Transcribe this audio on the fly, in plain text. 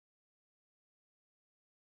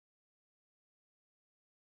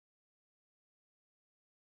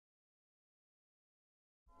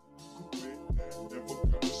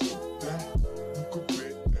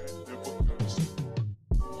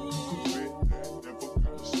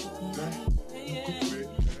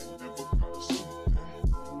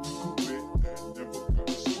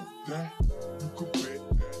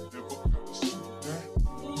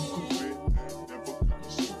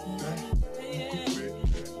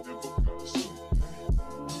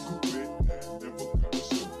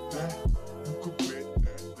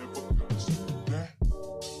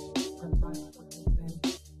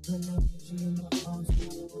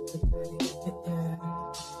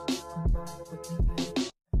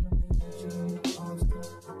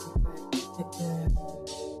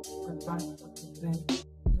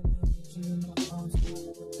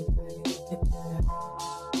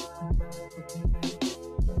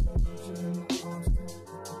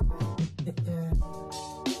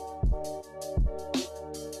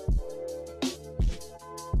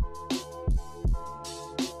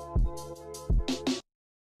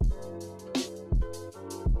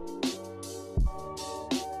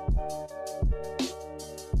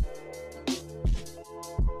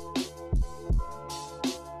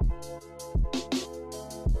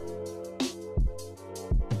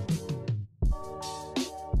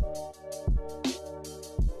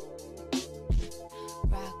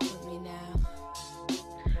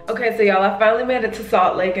Okay, so y'all, I finally made it to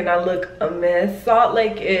Salt Lake and I look a mess. Salt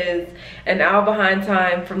Lake is an hour behind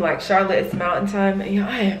time from like Charlotte. It's mountain time. And y'all,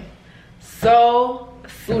 I am so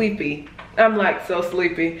sleepy. I'm like so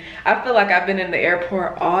sleepy. I feel like I've been in the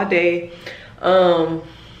airport all day. I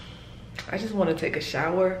just want to take a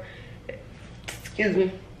shower. Excuse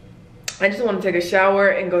me. I just want to take a shower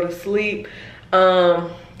and go to sleep.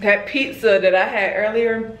 That pizza that I had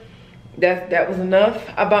earlier, that was enough.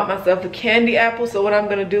 I bought myself a candy apple, so what I'm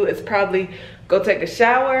gonna do is probably go take a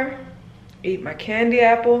shower, eat my candy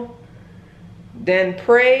apple, then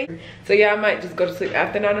pray. So yeah, I might just go to sleep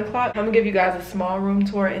after 9 o'clock. I'm gonna give you guys a small room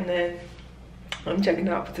tour and then I'm checking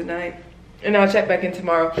out for tonight. And I'll check back in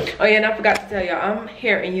tomorrow. Oh yeah, and I forgot to tell y'all, I'm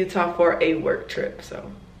here in Utah for a work trip.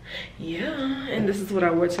 So yeah, and this is what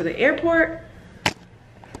I wore to the airport.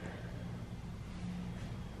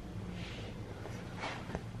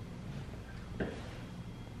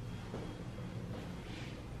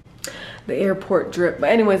 The airport drip.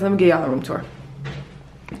 But anyways, let me give y'all a room tour.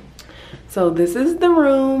 So this is the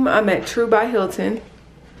room. I'm at True by Hilton.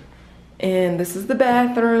 And this is the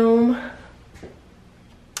bathroom.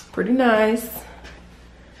 Pretty nice.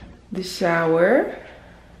 The shower.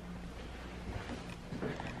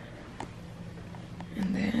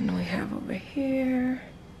 And then we have over here.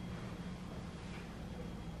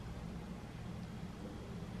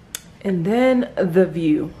 And then the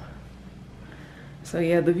view. So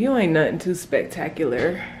yeah, the view ain't nothing too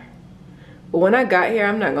spectacular. But when I got here,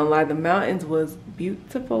 I'm not gonna lie, the mountains was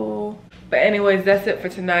beautiful. But anyways, that's it for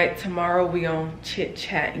tonight. Tomorrow we gonna chit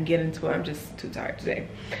chat and get into it. I'm just too tired today.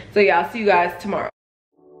 So yeah, I'll see you guys tomorrow.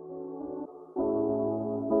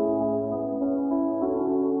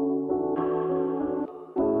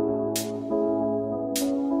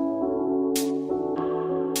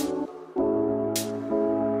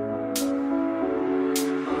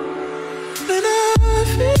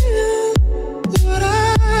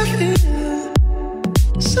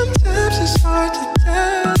 Sometimes it's hard to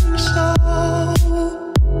tell you so.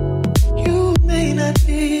 You may not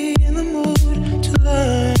be in the mood to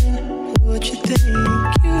learn what you think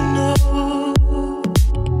you know.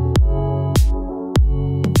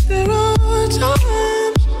 There are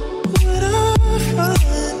times when I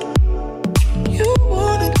find you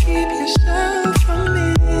wanna keep yourself from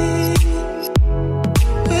me.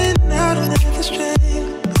 When I don't have the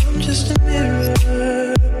strength, I'm just a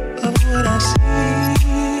mirror of what I see.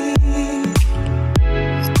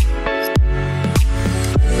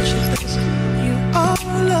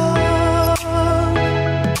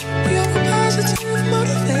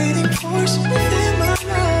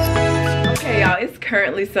 Okay, y'all, it's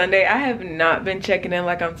currently Sunday. I have not been checking in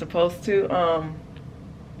like I'm supposed to.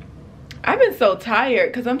 I've been so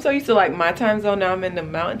tired because I'm so used to like my time zone. Now I'm in the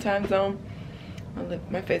mountain time zone.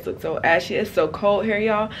 My face looks so ashy. It's so cold here,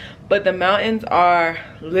 y'all. But the mountains are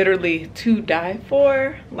literally to die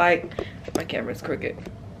for. Like, my camera's crooked.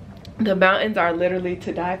 The mountains are literally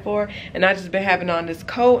to die for. And I just been having on this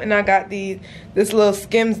coat. And I got this little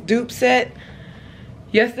Skims dupe set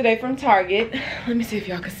yesterday from Target. Let me see if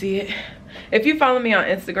y'all can see it. If you follow me on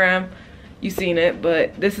Instagram, you've seen it.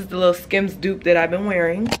 But this is the little Skims dupe that I've been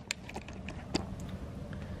wearing.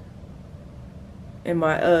 And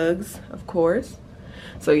my Uggs, of course.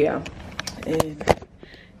 So yeah, and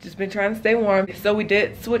just been trying to stay warm. So we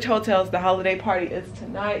did switch hotels. The holiday party is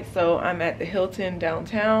tonight, so I'm at the Hilton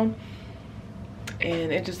downtown.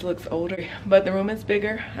 and it just looks older, but the room is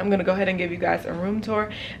bigger. I'm gonna go ahead and give you guys a room tour,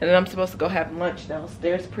 and then I'm supposed to go have lunch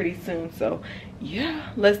downstairs pretty soon. So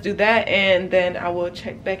yeah, let's do that, and then I will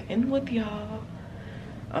check back in with y'all.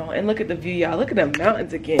 Oh, and look at the view, y'all. Look at the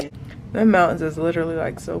mountains again. The mountains is literally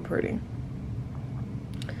like so pretty.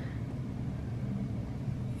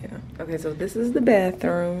 Yeah. Okay, so this is the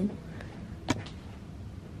bathroom.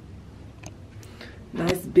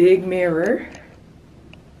 Nice big mirror.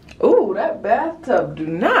 Oh, that bathtub do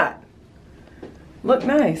not look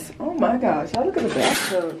nice. Oh my gosh, y'all look at the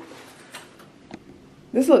bathtub.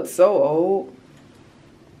 This looks so old.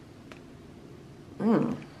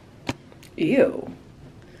 Ew.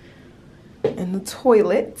 And the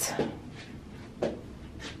toilet. And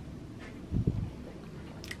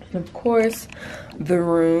of course, the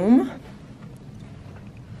room.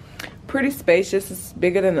 Pretty spacious. It's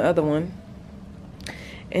bigger than the other one.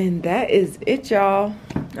 And that is it, y'all.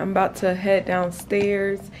 I'm about to head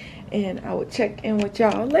downstairs, and I will check in with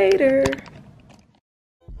y'all later.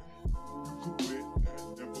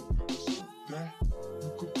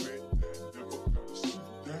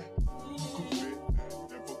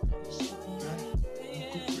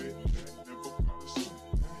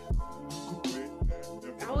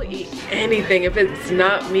 I will eat anything. If it's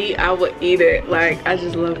not meat, I will eat it. Like, I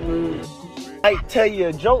just love food. I might tell you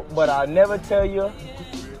a joke, but I'll never tell you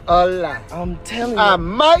a lie. I'm telling you. I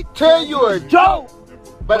might tell you a joke,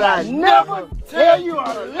 but I never tell you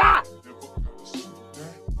a lie.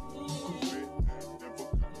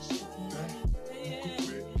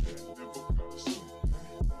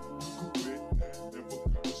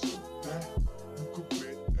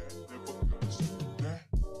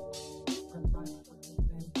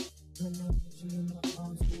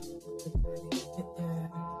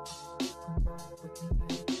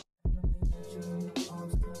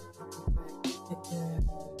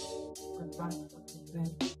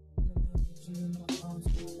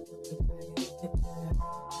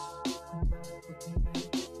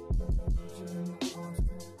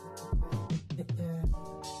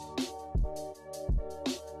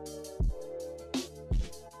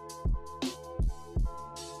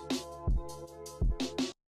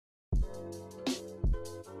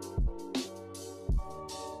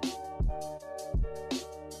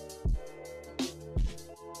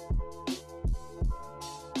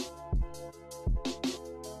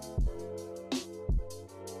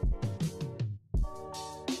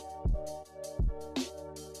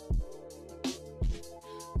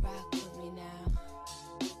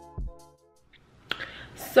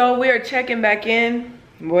 So we are checking back in.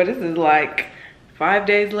 Boy, this is like 5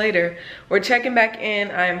 days later. We're checking back in.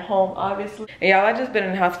 I am home, obviously. And y'all, I just been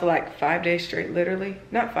in the house for like 5 days straight, literally.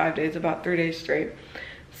 Not 5 days, about 3 days straight.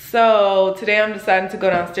 So today I'm deciding to go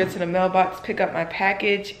downstairs to the mailbox, pick up my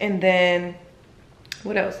package, and then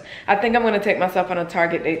what else? I think I'm gonna take myself on a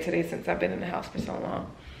Target date today since I've been in the house for so long.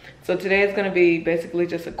 So today is gonna be basically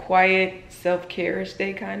just a quiet, self-care-ish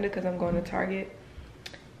day kinda, because I'm going to Target.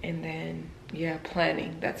 And then, yeah,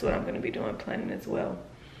 planning. That's what I'm gonna be doing, planning as well.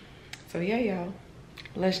 So yeah, y'all,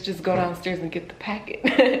 let's just go downstairs and get the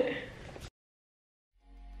packet.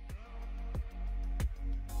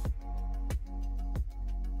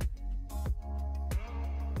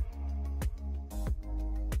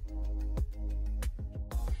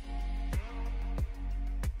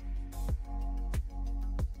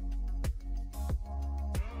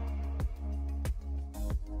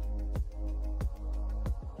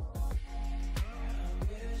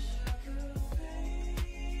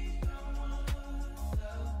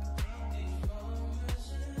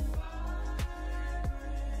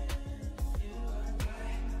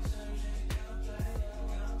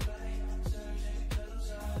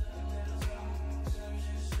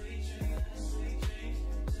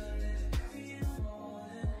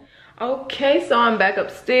 Okay, so I'm back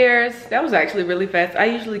upstairs. That was actually really fast. I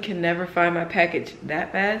usually can never find my package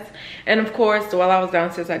that fast. And of course, while I was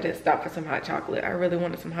downstairs, I did stop for some hot chocolate. I really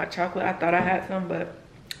wanted some hot chocolate. I thought I had some, but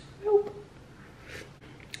nope.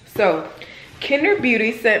 So, Kinder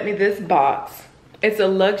Beauty sent me this box. It's a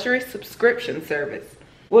luxury subscription service.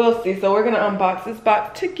 We'll see. So we're gonna unbox this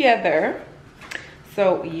box together.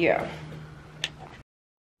 So yeah.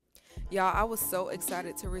 Y'all, I was so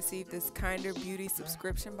excited to receive this Kinder Beauty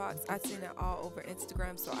subscription box. I've seen it all over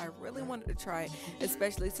Instagram, so I really wanted to try it,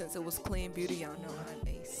 especially since it was clean beauty. Y'all know I'm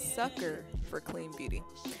a sucker for clean beauty.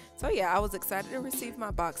 So yeah, I was excited to receive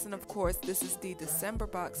my box, and of course, this is the December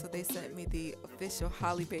box, so they sent me the official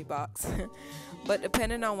holiday box. But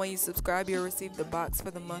depending on when you subscribe, you'll receive the box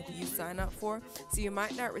for the month you sign up for. So you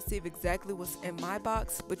might not receive exactly what's in my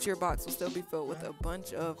box, but your box will still be filled with a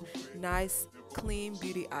bunch of nice clean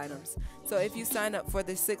beauty items. So if you sign up for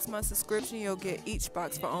the 6-month subscription, you'll get each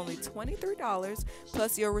box for only $23,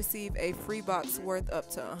 plus you'll receive a free box worth up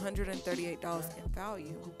to $138 in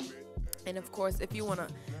value. And of course, if you want to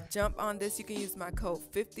jump on this, you can use my code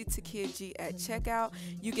 50TakeaG at checkout.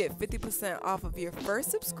 You get 50% off of your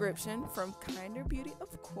first subscription from Kinder Beauty,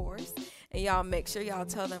 of course. And y'all make sure y'all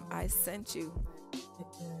tell them I sent you.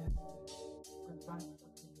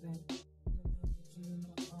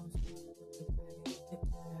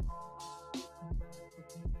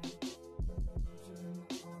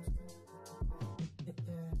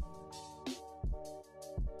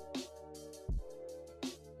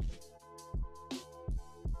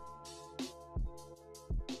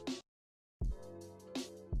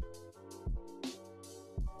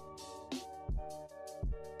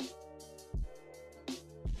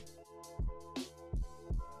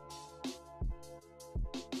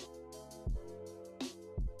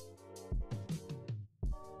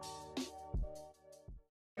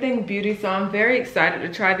 Beauty, so I'm very excited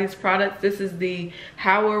to try these products. This is the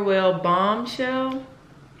Hourwell Bombshell.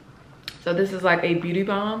 So this is like a beauty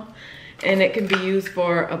balm, and it can be used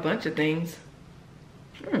for a bunch of things.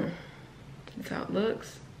 That's how it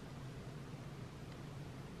looks.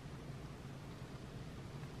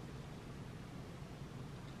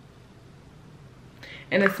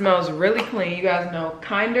 And it smells really clean. You guys know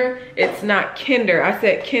Kinder, it's not Kinder. I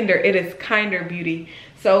said Kinder, it is Kinder Beauty.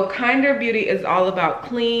 So Kinder Beauty is all about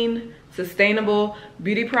clean, sustainable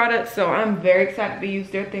beauty products. So I'm very excited to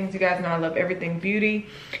use their things. You guys know I love everything beauty.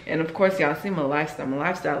 And of course, y'all see my lifestyle. My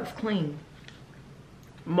lifestyle is clean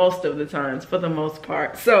most of the times, for the most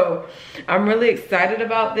part. So I'm really excited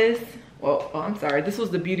about this. Well, I'm sorry. This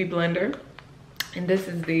was the Beauty Blender. And this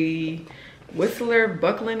is the Whistler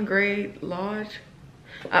Buckland Grade Lodge.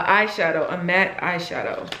 Eyeshadow, a matte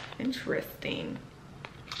eyeshadow. Interesting.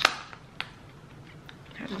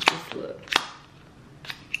 How does this look?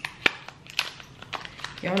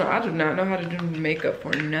 Y'all know I do not know how to do makeup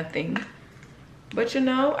for nothing. But you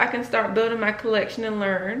know, I can start building my collection and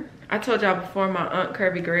learn. I told y'all before, my Aunt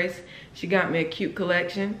Kirby Grace, she got me a cute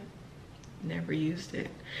collection. Never used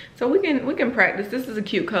it. So we can practice. This is a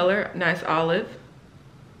cute color, nice olive.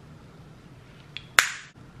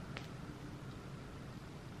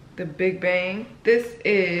 The Big Bang. This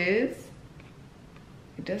is,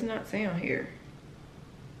 it does not say on here.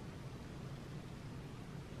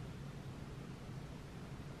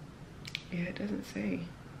 Yeah, it doesn't say.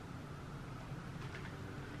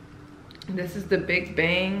 This is the Big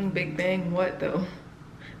Bang. Big Bang what though?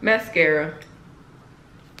 Mascara.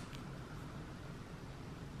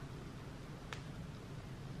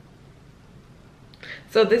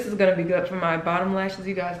 So this is gonna be good for my bottom lashes.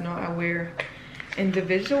 You guys know I wear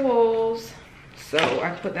individuals, so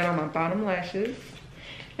I put that on my bottom lashes.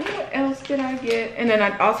 And what else did I get? And then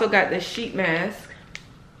I also got the sheet mask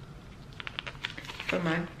for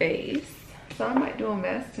my face. So I might do a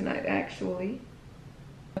mask tonight actually.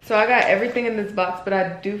 So I got everything in this box, but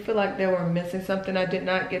I do feel like they were missing something. I did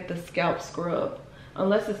not get the scalp scrub.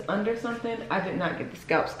 Unless it's under something, I did not get the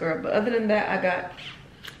scalp scrub. But other than that, I got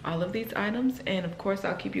all of these items, and of course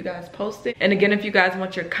I'll keep you guys posted. And again, if you guys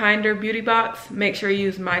want your Kinder beauty box, make sure you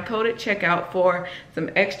use my code at checkout for some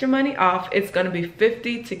extra money off. It's gonna be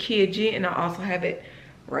 50 TakeaG, and I also have it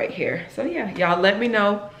right here. So yeah, y'all let me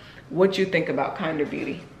know what you think about Kinder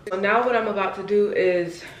Beauty. So now what I'm about to do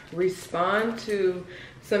is respond to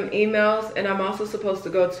some emails, and I'm also supposed to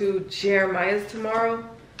go to Jeremiah's tomorrow.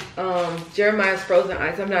 Jeremiah's Frozen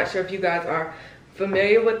Ice. I'm not sure if you guys are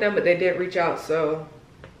familiar with them, but they did reach out, so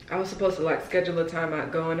I was supposed to like schedule a time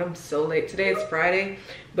out going. I'm so late. Today is Friday,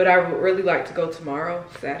 but I would really like to go tomorrow,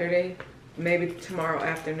 Saturday, maybe tomorrow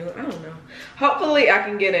afternoon. I don't know. Hopefully I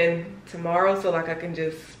can get in tomorrow, so like I can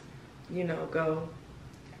just, you know, go.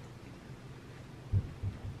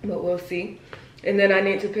 But we'll see. And then I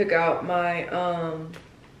need to pick out my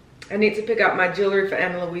jewelry for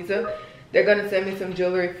Ana Luisa. They're gonna send me some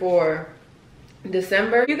jewelry for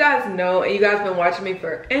December. You guys know, and you guys been watching me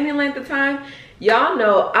for any length of time, y'all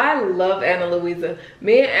know I love Ana Luisa.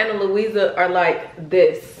 Me and Ana Luisa are like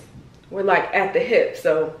this. We're like at the hip,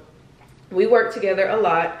 so we work together a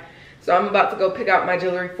lot. So I'm about to go pick out my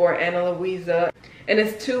jewelry for Ana Luisa. And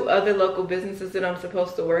it's 2 other local businesses that I'm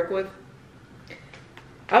supposed to work with.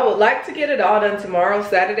 I would like to get it all done tomorrow,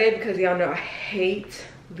 Saturday, because y'all know I hate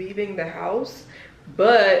leaving the house.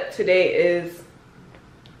 But today is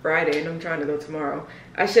Friday and I'm trying to go tomorrow.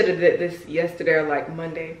 I should have did this yesterday or like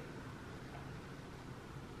Monday.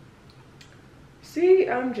 See,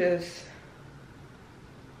 I'm just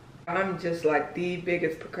like the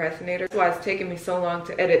biggest procrastinator. That's why it's taking me so long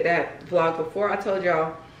to edit that vlog before. I told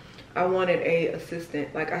y'all I wanted a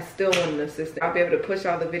assistant. Like, I still want an assistant. I'll be able to push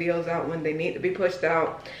all the videos out when they need to be pushed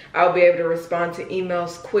out. I'll be able to respond to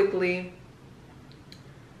emails quickly.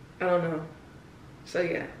 I don't know. So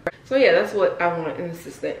yeah, that's what I want, an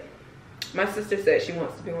assistant. My sister said she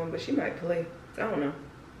wants to be one, but she might play. I don't know.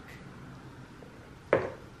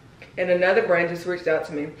 And another brand just reached out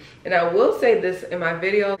to me. And I will say this in my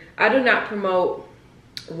video, I do not promote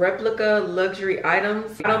replica luxury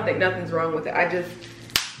items. I don't think nothing's wrong with it. I just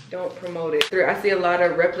don't promote it. I see a lot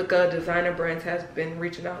of replica designer brands has been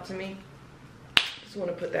reaching out to me. Just want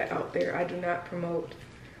to put that out there. I do not promote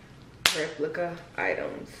replica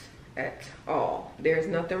items at all. There's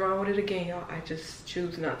nothing wrong with it, again, y'all. I just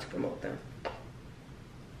choose not to promote them.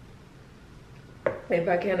 If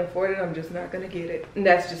I can't afford it, I'm just not gonna get it. And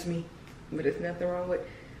that's just me. But there's nothing wrong with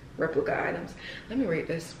replica items. Let me rate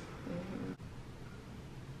this.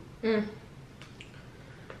 They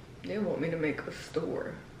want me to make a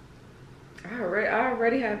store. I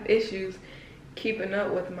already have issues keeping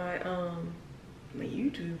up with my my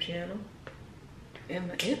YouTube channel and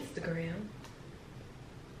my Instagram.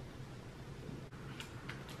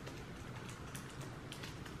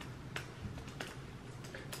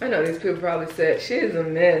 I know these people probably said she is a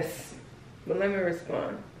mess, but let me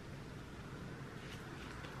respond.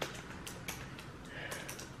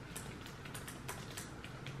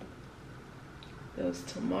 Those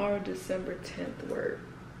tomorrow, December 10th work.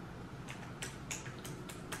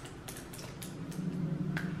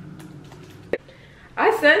 I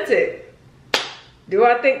sent it. Do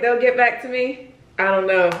I think they'll get back to me? I don't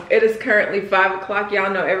know. It is currently 5 o'clock.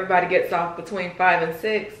 Y'all know everybody gets off between 5 and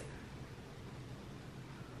 6.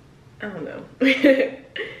 I don't know.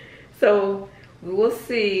 So we will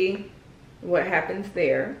see what happens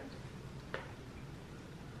there.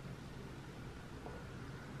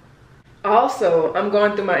 Also, I'm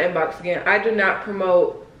going through my inbox again. I do not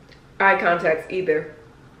promote eye contacts either.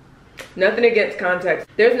 Nothing against contacts.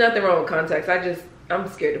 There's nothing wrong with contacts. I'm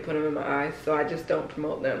scared to put them in my eyes, so I just don't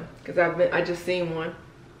promote them because I just seen one.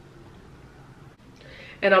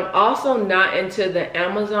 And I'm also not into the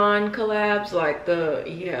Amazon collabs, like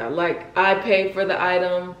like I pay for the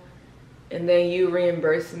item and then you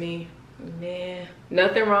reimburse me. Nah,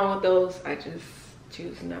 nothing wrong with those. I just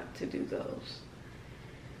choose not to do those.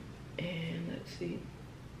 And let's see.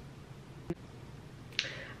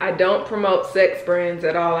 I don't promote sex brands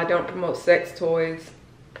at all. I don't promote sex toys.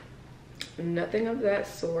 Nothing of that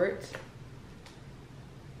sort.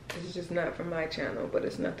 It's just not from my channel, but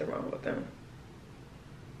it's nothing wrong with them.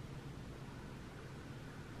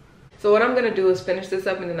 So what I'm gonna do is finish this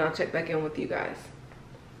up and then I'll check back in with you guys.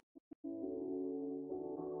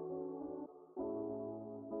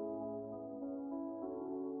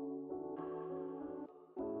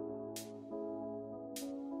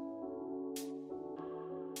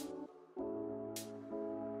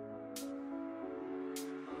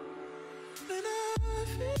 When I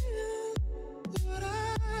feel what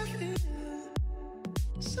I feel,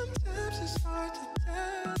 sometimes it's hard to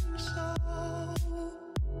tell you so.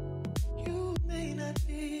 You may not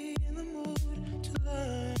be in the mood to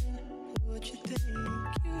learn what you think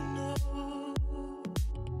you know.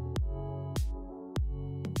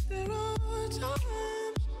 There are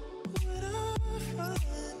times when I find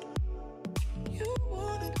you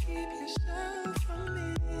wanna keep yourself from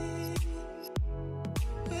me.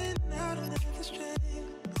 When I don't have the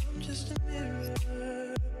strength, I'm just a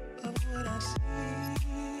mirror of what I see.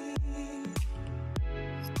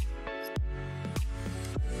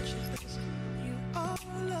 You are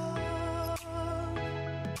love.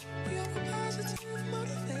 You're a positive,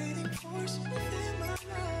 motivating force within my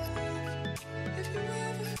life. If you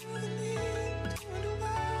ever feel the need to wonder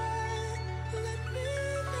why, let me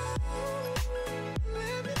know.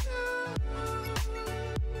 Let me know.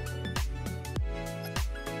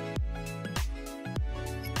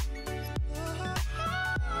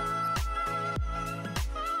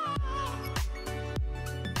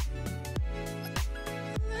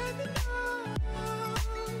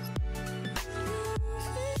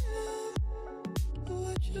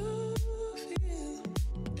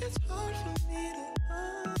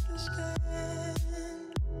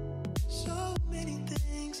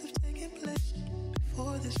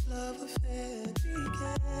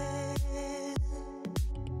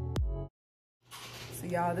 So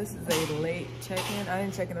y'all, this is a late check-in. I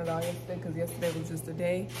didn't check in at all yesterday because yesterday was just a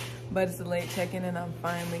day, but it's a late check-in and I'm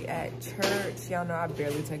finally at church. Y'all know I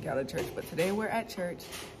barely take y'all to church, but today we're at church.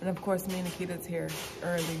 And of course, me and Nikita's here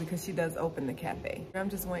early because she does open the cafe. I'm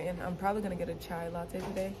just waiting. I'm probably gonna get a chai latte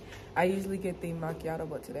today. I usually get the macchiato,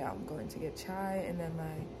 but today I'm going to get chai and then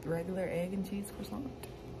my regular egg and cheese croissant.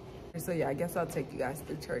 So yeah, I guess I'll take you guys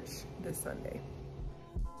to church this Sunday.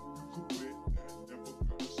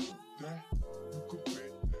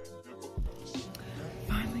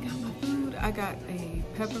 Finally got my food. I got a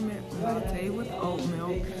peppermint latte with oat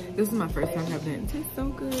milk. This is my first time having it. It tastes so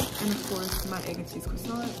good. And of course, my egg and cheese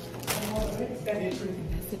croissant.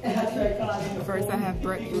 First I have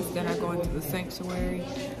breakfast, then I go into the sanctuary,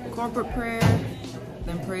 corporate prayer,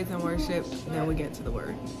 then praise and worship, then we get to the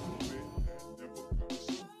word.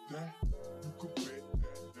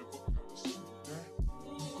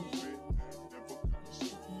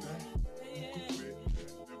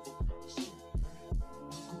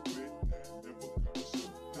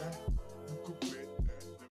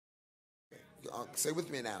 Say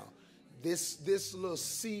with me now. This little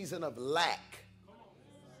season of lack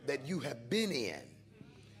that you have been in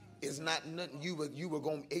is not nothing you were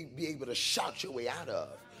going to be able to shout your way out of,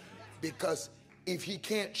 because if he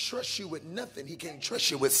can't trust you with nothing, he can't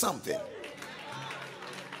trust you with something.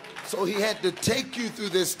 So he had to take you through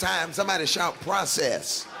this time. Somebody shout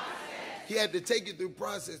process. He had to take you through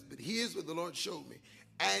process, but here's what the Lord showed me.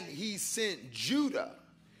 And he sent Judah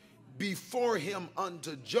before him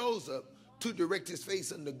unto Joseph to direct his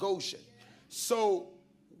face into Goshen. So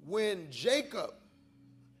when Jacob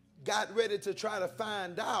got ready to try to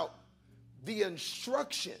find out the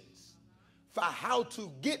instructions for how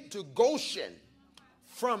to get to Goshen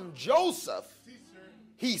from Joseph,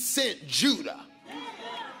 he sent Judah.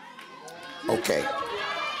 Okay.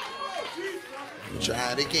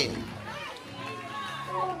 Try it again.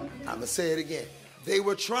 I'm going to say it again. They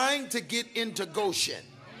were trying to get into Goshen.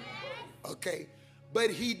 Okay. But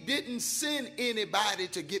he didn't send anybody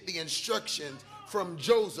to get the instructions from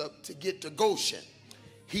Joseph to get to Goshen.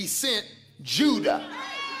 He sent Judah.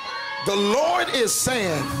 The Lord is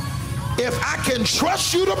saying, if I can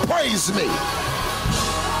trust you to praise me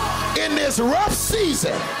in this rough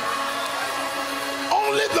season,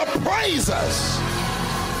 only the praisers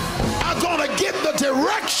are going to get the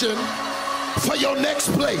direction for your next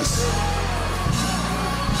place.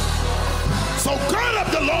 So gird up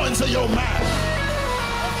the loins of your mind.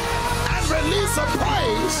 Release a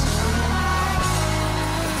praise,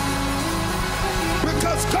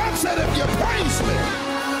 because God said if you praise me,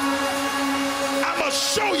 I'm going to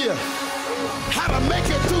show you how to make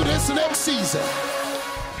it through this next season.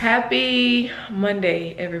 Happy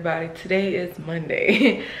Monday, everybody. Today is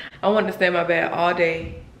Monday. I wanted to stay in my bed all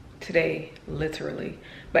day today, literally.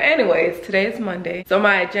 But anyways, today is Monday. So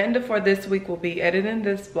my agenda for this week will be editing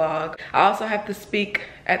this vlog. I also have to speak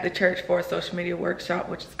at the church for a social media workshop,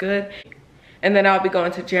 which is good. And then I'll be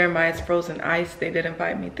going to Jeremiah's Frozen Ice. They did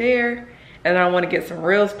invite me there. And I want to get some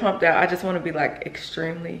reels pumped out. I just want to be like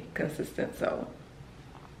extremely consistent. So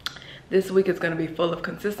this week is going to be full of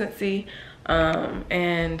consistency.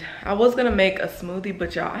 And I was going to make a smoothie,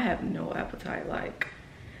 but y'all, I have no appetite. Like,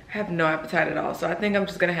 I have no appetite at all. So I think I'm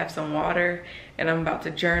just going to have some water and I'm about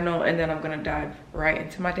to journal, and then I'm going to dive right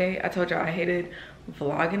into my day. I told y'all I hated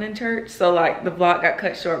vlogging in church, so like the vlog got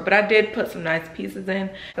cut short, but I did put some nice pieces in.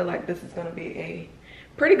 I feel like this is going to be a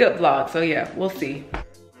pretty good vlog. So yeah, we'll see.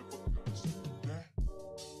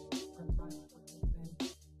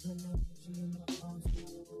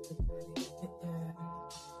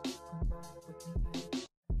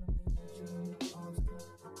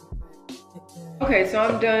 Okay, so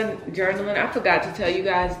I'm done journaling. I forgot to tell you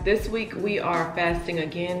guys, this week we are fasting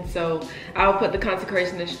again. So I'll put the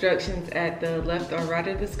consecration instructions at the left or right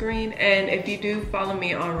of the screen. And if you do follow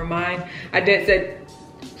me on Remind, if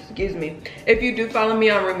you do follow me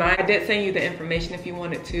on Remind, I did send you the information if you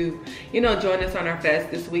wanted to, join us on our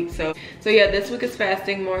fast this week. So yeah, this week is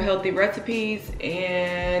fasting, more healthy recipes,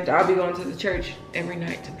 and I'll be going to the church every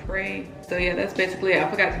night to pray. So yeah, that's basically it. I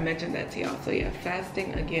forgot to mention that to y'all. So yeah,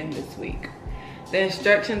 fasting again this week. The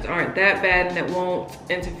instructions aren't that bad, and it won't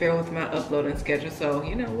interfere with my uploading schedule. So,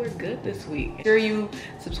 we're good this week. Make sure you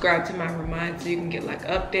subscribe to my Remind so you can get like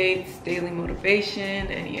updates, daily motivation,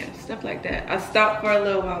 and yeah, stuff like that. I stopped for a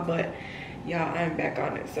little while, but y'all, I'm back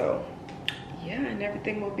on it. So yeah, and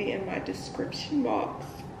everything will be in my description box.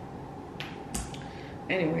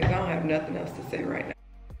 Anyways, I don't have nothing else to say right now.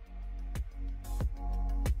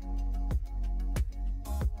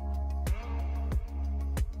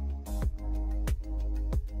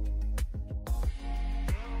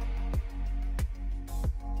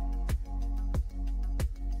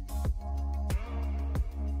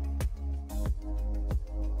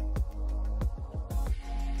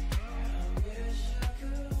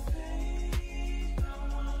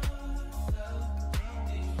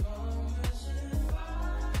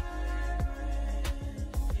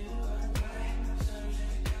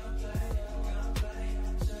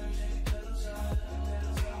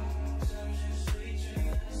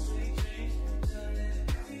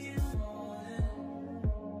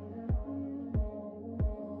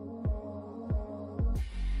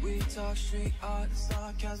 Talk street art,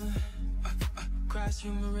 sarcasm. Crass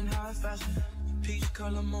humor in high fashion. Peach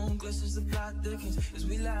color moon glistens, the plot thickens as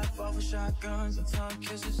we laugh off of shotguns and tongue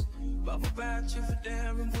kisses. Bubble bath, truth or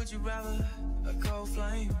dare, and would you rather? A cold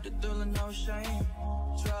flame, the thrill and no shame.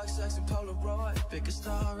 Drug, sex, and Polaroid. Pick a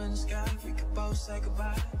star in the sky, we could both say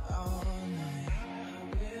goodbye all night. I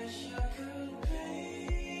wish I could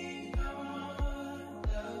paint all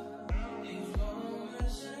of these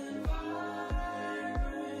moments in vibrant.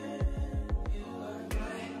 You are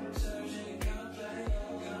right, surgery,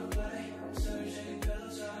 gotta play, surgery, pillow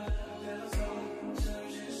talk,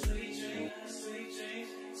 surgery, sweet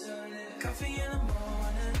dreams, turn it. Coffee in the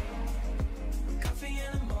morning, coffee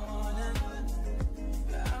in the morning.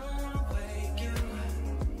 I don't wanna wake you,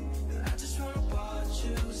 I just wanna watch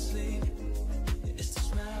you sleep. It's the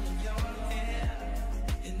smell of your hair,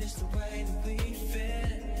 and it's the way that we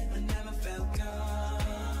fit. I never felt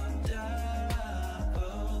comfortable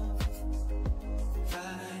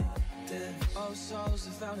like this. Old souls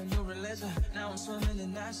have found a new religion. Now I'm swimming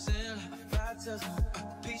in that sin. Baptism,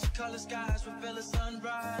 peach colored skies reveal a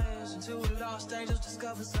sunrise. Until a lost angels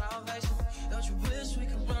discover salvation. Don't you wish we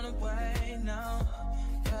could run away now?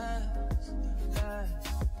 Yes, yes.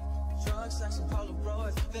 Drugs, sex, and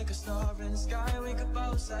Polaroid. Pick a star in the sky, we could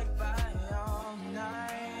both say goodbye all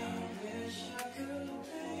night. Wish I could.